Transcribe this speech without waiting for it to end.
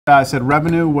I said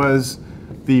revenue was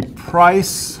the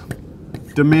price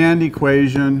demand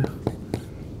equation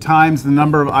times the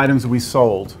number of items we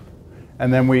sold,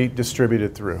 and then we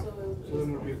distributed through. So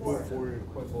then it would be 0.4.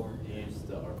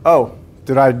 Oh,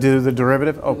 did I do the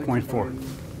derivative? Oh,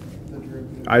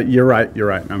 0.4. You're right, you're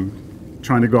right. I'm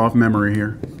trying to go off memory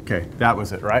here. Okay, that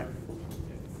was it, right?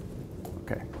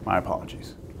 Okay, my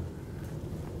apologies.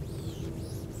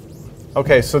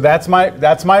 Okay, so that's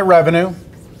my revenue.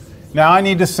 Now I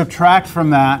need to subtract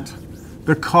from that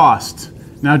the cost.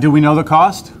 Now, do we know the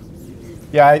cost?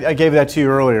 Yeah, I gave that to you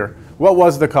earlier. What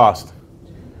was the cost?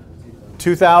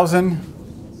 2,000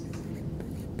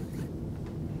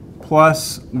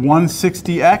 plus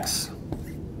 160x,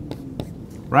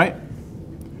 right?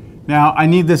 Now, I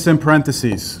need this in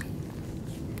parentheses.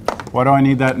 Why do I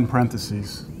need that in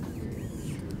parentheses?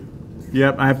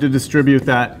 Yep, I have to distribute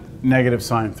that negative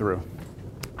sign through.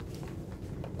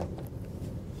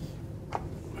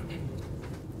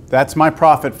 That's my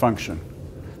profit function.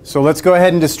 So let's go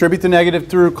ahead and distribute the negative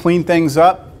through, clean things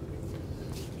up.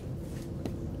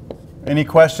 Any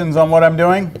questions on what I'm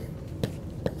doing?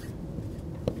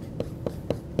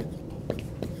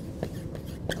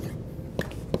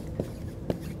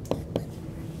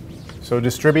 So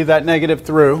distribute that negative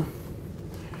through.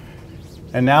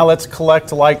 And now let's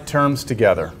collect like terms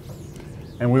together.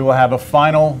 And we will have a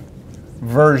final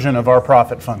version of our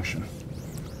profit function.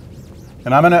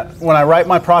 And when I write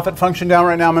my profit function down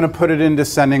right now, I'm going to put it in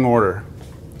descending order.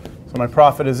 So my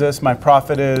profit is this. My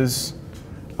profit is,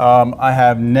 I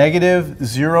have negative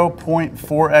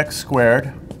 0.4x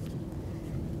squared.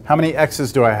 How many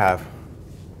x's do I have?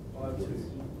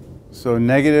 So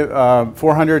negative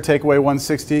 400 take away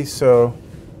 160, so,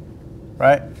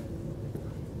 right?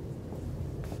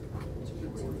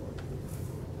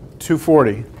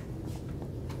 240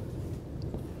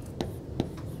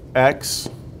 x.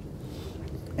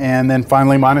 And then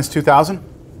finally minus 2,000.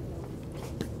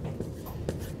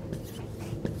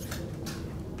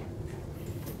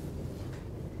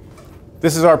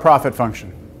 This is our profit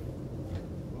function.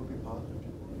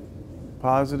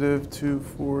 Positive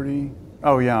 240.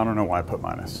 Oh yeah, I don't know why I put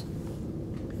minus.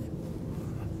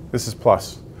 This is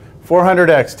plus.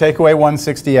 400x, take away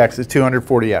 160x is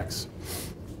 240x.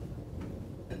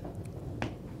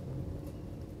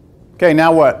 Okay,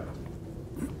 now what?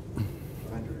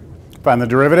 Find the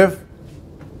derivative,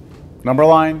 number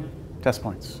line, test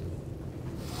points.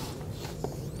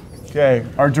 Okay,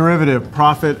 our derivative,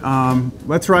 profit,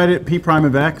 let's write it p prime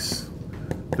of x.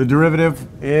 The derivative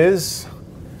is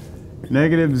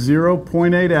negative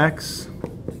 0.8x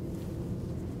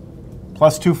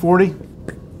plus 240.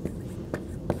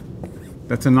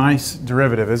 That's a nice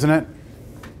derivative, isn't it?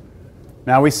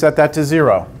 Now we set that to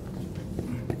 0.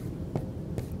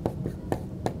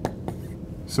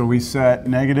 So we set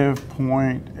negative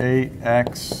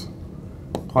 0.8x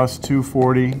plus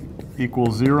 240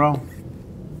 equals 0.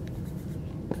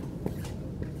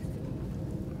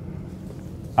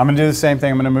 I'm going to do the same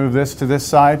thing. I'm going to move this to this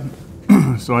side.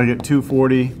 So I get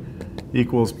 240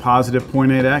 equals positive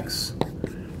 0.8x,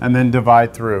 and then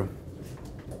divide through.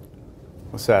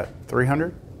 What's that,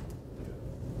 300?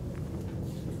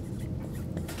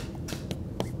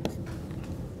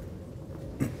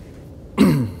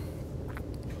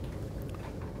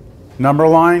 Number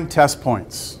line, test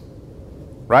points,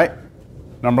 right?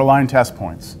 Number line, test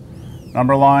points.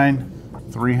 Number line,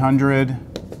 300.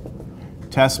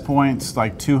 Test points,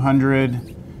 like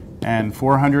 200 and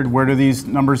 400. Where do these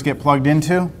numbers get plugged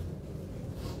into?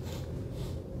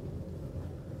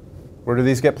 Where do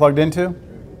these get plugged into?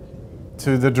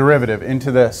 To the derivative,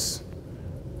 into this.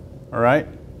 All right?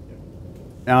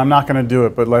 Now, I'm not going to do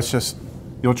it, but let's just,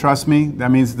 you'll trust me?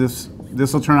 That means this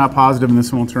will turn out positive and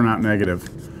this one will turn out negative.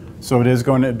 So it is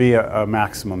going to be a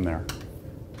maximum there.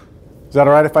 Is that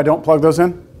all right if I don't plug those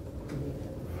in?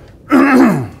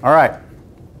 All right.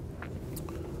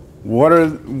 What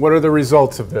are the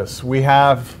results of this? We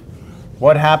have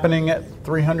what happening at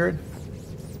 300?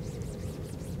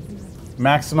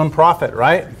 Maximum profit,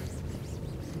 right?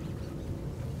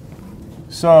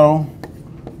 So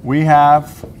we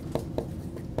have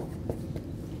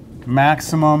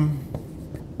maximum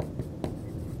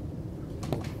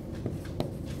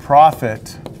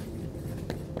profit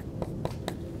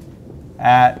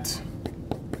at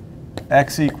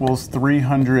x equals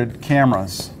 300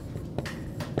 cameras.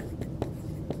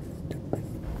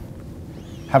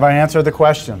 Have I answered the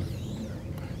question?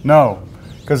 No,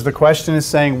 because the question is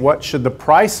saying what should the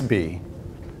price be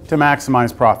to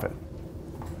maximize profit?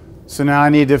 So now I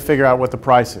need to figure out what the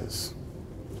price is.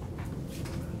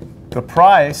 The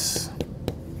price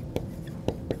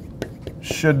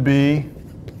should be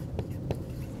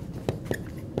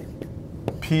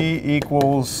P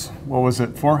equals, what was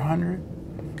it, 400?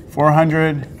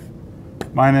 400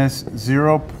 minus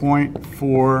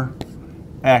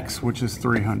 0.4x, which is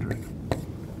 300.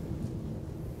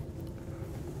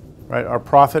 Right, our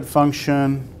profit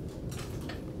function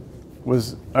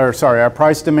was, or sorry, our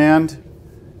price demand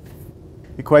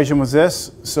equation was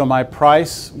this. So my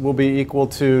price will be equal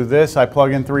to this. I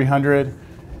plug in 300,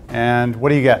 and what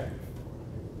do you get?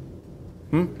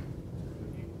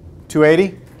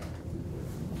 280?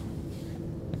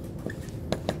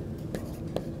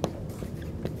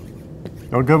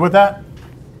 Y'all good with that?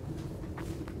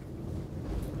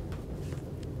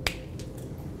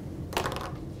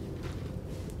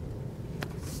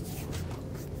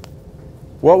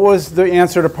 What was the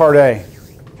answer to part A?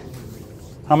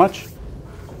 How much?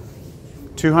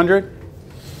 200?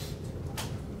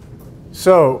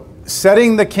 So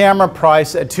setting the camera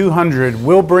price at 200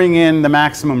 will bring in the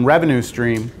maximum revenue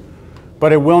stream,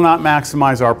 but it will not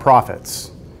maximize our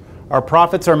profits. Our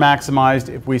profits are maximized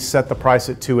if we set the price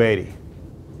at 280.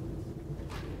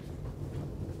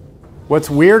 What's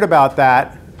weird about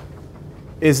that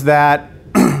is that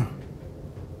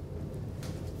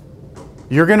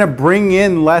you're going to bring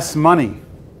in less money,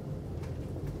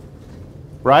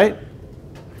 right?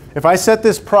 If I set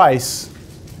this price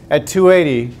at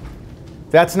 280,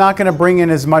 that's not going to bring in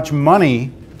as much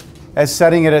money as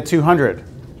setting it at 200.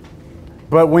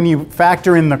 But when you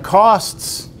factor in the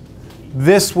costs,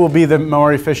 this will be the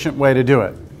more efficient way to do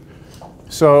it.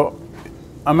 So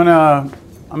I'm gonna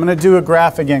do a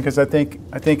graph again because I think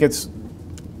it's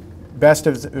best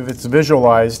if it's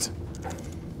visualized.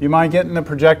 You mind getting the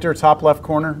projector top left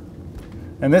corner?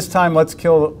 And this time let's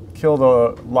kill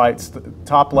the lights. The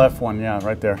top left one, yeah,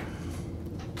 right there.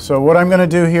 So what I'm gonna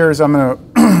do here is I'm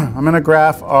gonna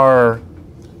graph our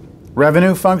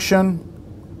revenue function,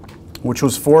 which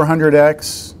was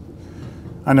 400x.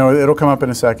 I know it'll come up in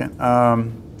a second.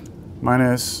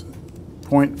 Minus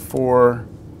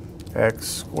 0.4x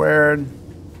squared.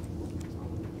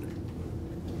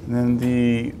 And then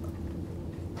the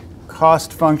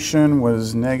cost function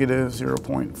was negative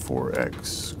 0.4x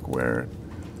squared.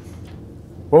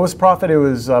 What was profit? It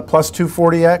was plus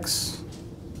 240x.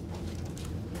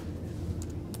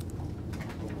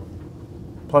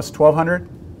 Plus 1200?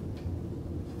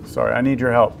 Sorry, I need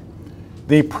your help.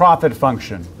 The profit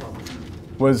function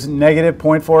was negative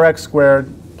 0.4x squared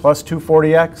plus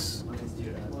 240x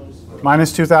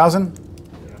minus 2000.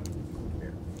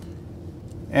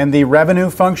 And the revenue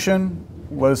function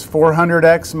was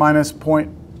 400x minus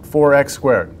 0.4x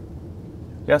squared.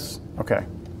 Yes? Okay.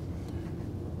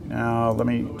 Now let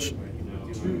me...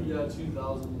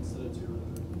 2,000 instead of 200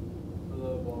 for the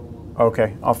bottom one.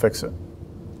 Okay, I'll fix it.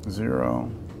 0.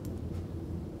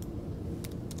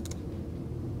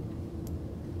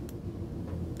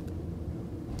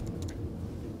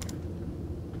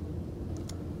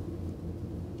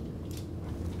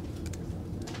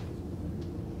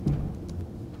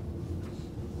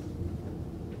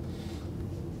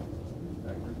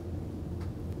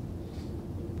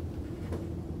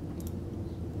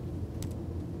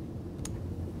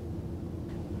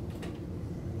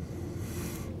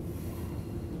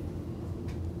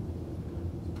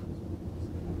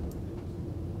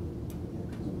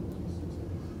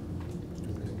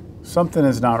 Something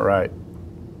is not right.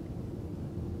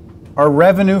 Our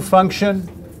revenue function,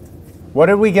 what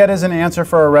did we get as an answer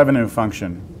for our revenue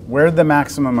function? Where did the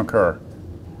maximum occur?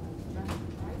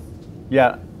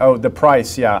 Yeah, oh, the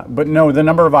price, yeah. But no, the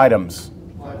number of items.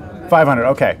 500,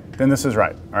 okay. Then this is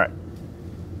right, all right.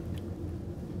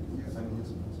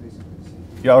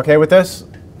 You all okay with this?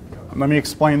 Let me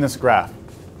explain this graph.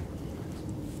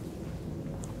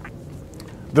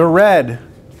 The red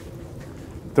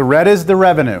is the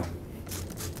revenue.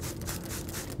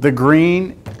 The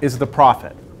green is the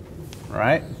profit,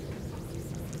 right?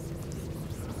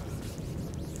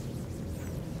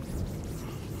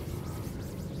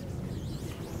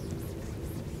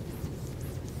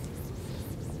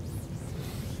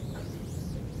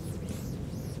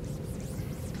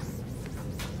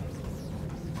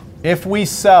 If we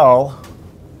sell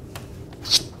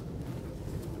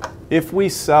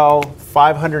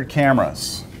 500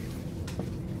 cameras,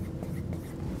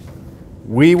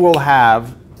 we will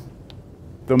have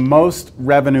the most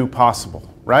revenue possible,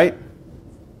 right?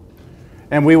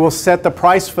 And we will set the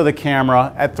price for the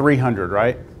camera at 300,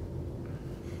 right?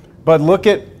 But look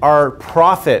at our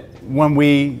profit when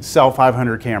we sell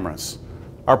 500 cameras.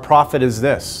 Our profit is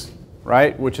this,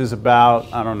 right? Which is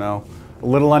about, I don't know, a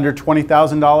little under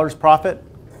 $20,000 profit.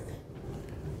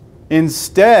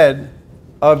 Instead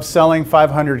of selling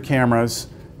 500 cameras,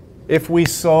 if we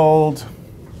sold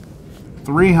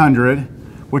 300,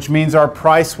 which means our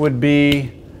price would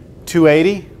be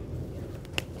 280.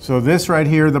 So this right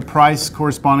here, the price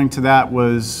corresponding to that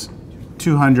was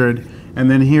 200,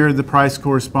 and then here the price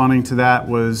corresponding to that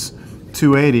was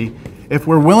 280. If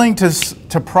we're willing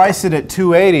to price it at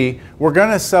 280, we're going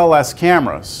to sell less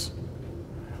cameras,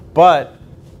 but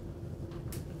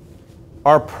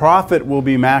our profit will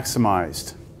be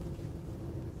maximized,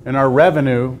 and our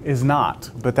revenue is not.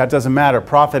 But that doesn't matter.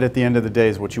 Profit at the end of the day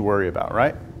is what you worry about,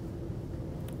 right?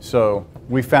 So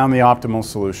we found the optimal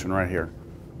solution right here.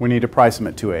 We need to price them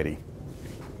at 280.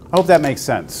 I hope that makes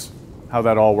sense, how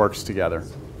that all works together.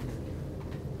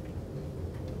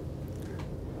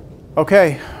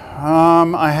 Okay,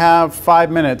 I have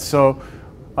 5 minutes, so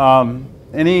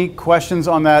any questions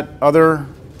on that other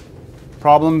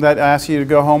problem that I asked you to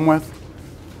go home with?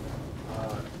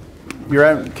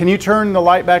 Can you turn the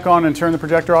light back on and turn the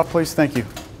projector off, please? Thank you.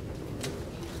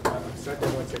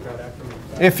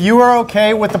 If you are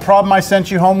okay with the problem I sent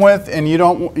you home with and you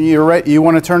want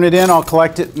to turn it in, I'll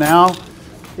collect it now.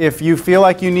 If you feel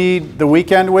like you need the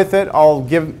weekend with it, I'll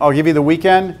give you the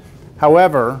weekend.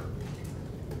 However,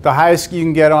 the highest you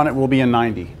can get on it will be a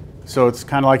 90. So it's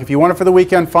kind of like if you want it for the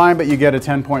weekend, fine, but you get a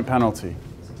 10-point penalty.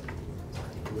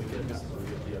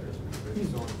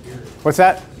 What's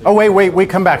that? Oh, wait,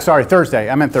 come back. Sorry, Thursday.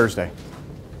 I meant Thursday.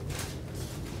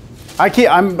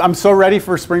 I'm so ready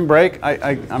for spring break.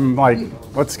 I'm like,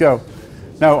 let's go.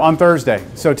 No, on Thursday.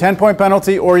 So 10-point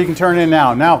penalty, or you can turn it in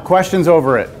now. Now, questions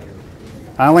over it.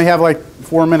 I only have like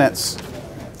 4 minutes.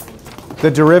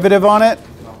 The derivative on it?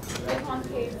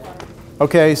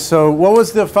 Okay, so what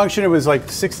was the function? It was like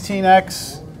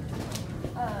 16x?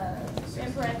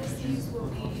 In parentheses will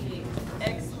be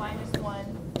x minus 1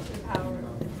 to the power.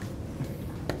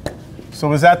 So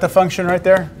was that the function right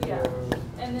there? Yeah.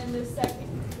 And then the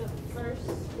first.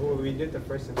 Well, we did the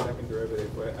first and second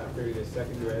derivative, but after the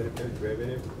second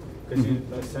derivative, because you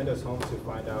sent us home to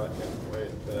find out where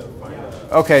the final.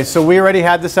 Okay, so we already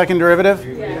had the second derivative?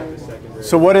 We already have the second derivative.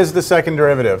 So what is the second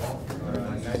derivative?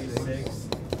 96,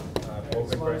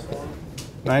 open parentheses.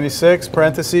 96,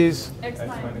 parentheses. X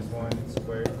Minus 1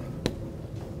 squared.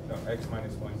 No, x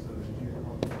minus 1.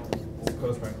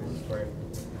 Close parentheses squared.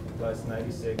 Plus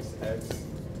 96x,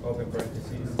 open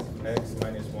parentheses, x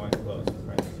minus 1 close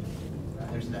parentheses.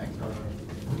 There's an x.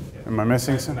 Am I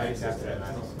missing something?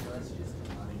 96x.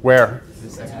 Where?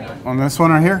 On this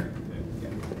one right here?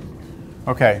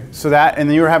 Okay, so that,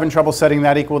 and you were having trouble setting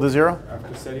that equal to 0?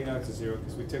 After setting out to 0,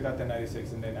 because we took out the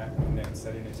 96 and then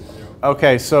setting it to 0.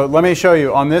 Okay, so let me show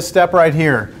you. On this step right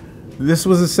here, this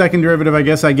was the second derivative I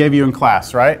guess I gave you in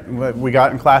class, right? We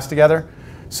got in class together.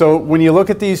 So when you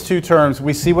look at these two terms,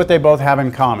 we see what they both have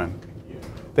in common.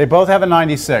 They both have a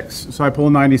 96, so I pull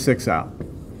 96 out.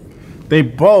 They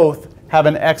both have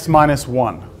an x minus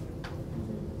 1.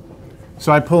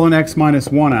 So I pull an x minus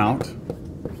 1 out.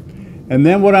 And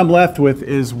then what I'm left with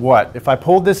is what? If I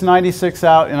pulled this 96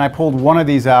 out and I pulled one of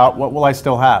these out, what will I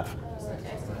still have?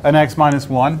 An x minus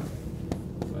 1.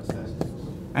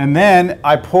 And then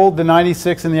I pulled the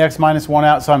 96 and the x minus 1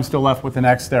 out, so I'm still left with an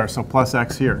x there, so plus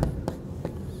x here.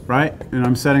 Right? And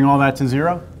I'm setting all that to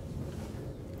 0.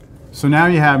 So now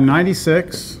you have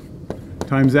 96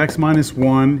 times x minus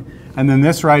 1, and then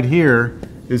this right here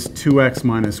is 2x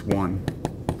minus 1.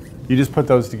 You just put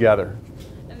those together.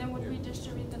 And then would we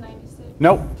distribute the 96?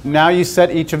 Nope. Now you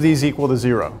set each of these equal to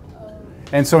 0.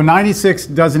 And so 96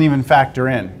 doesn't even factor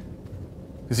in,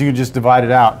 because you can just divide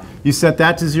it out. You set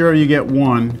that to 0, you get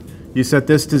 1. You set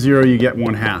this to 0, you get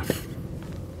 1/2.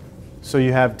 So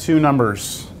you have two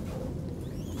numbers,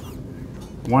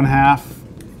 1/2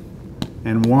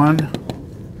 and 1.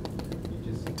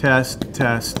 Test,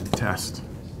 test, test.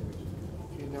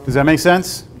 Does that make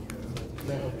sense?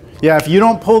 Yeah, if you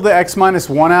don't pull the x minus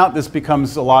 1 out, this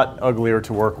becomes a lot uglier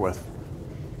to work with.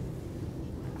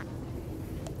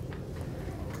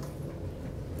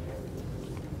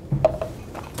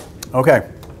 Okay,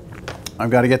 I've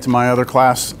got to get to my other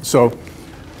class, so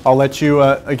I'll let you,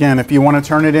 again, if you want to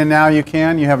turn it in now, you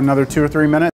can. You have another 2 or 3 minutes.